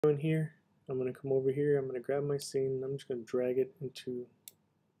in here. I'm going to come over here. I'm going to grab my scene and I'm just going to drag it into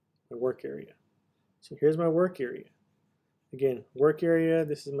my work area. So here's my work area. Again, work area,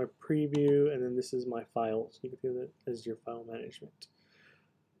 this is my preview, and then this is my files. You can think of it as your file management.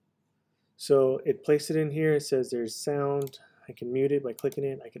 So it placed it in here. It says there's sound. I can mute it by clicking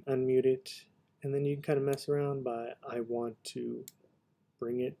it. I can unmute it. And then you can kind of mess around by, I want to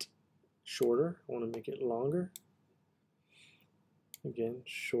bring it shorter. I want to make it longer. Again,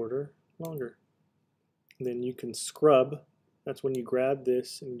 shorter, longer. And then you can scrub. That's when you grab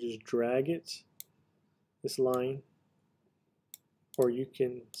this and just drag it, this line. Or you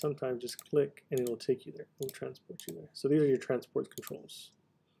can sometimes just click and it'll take you there. It'll transport you there. So these are your transport controls.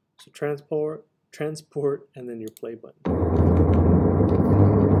 So transport, and then your play button.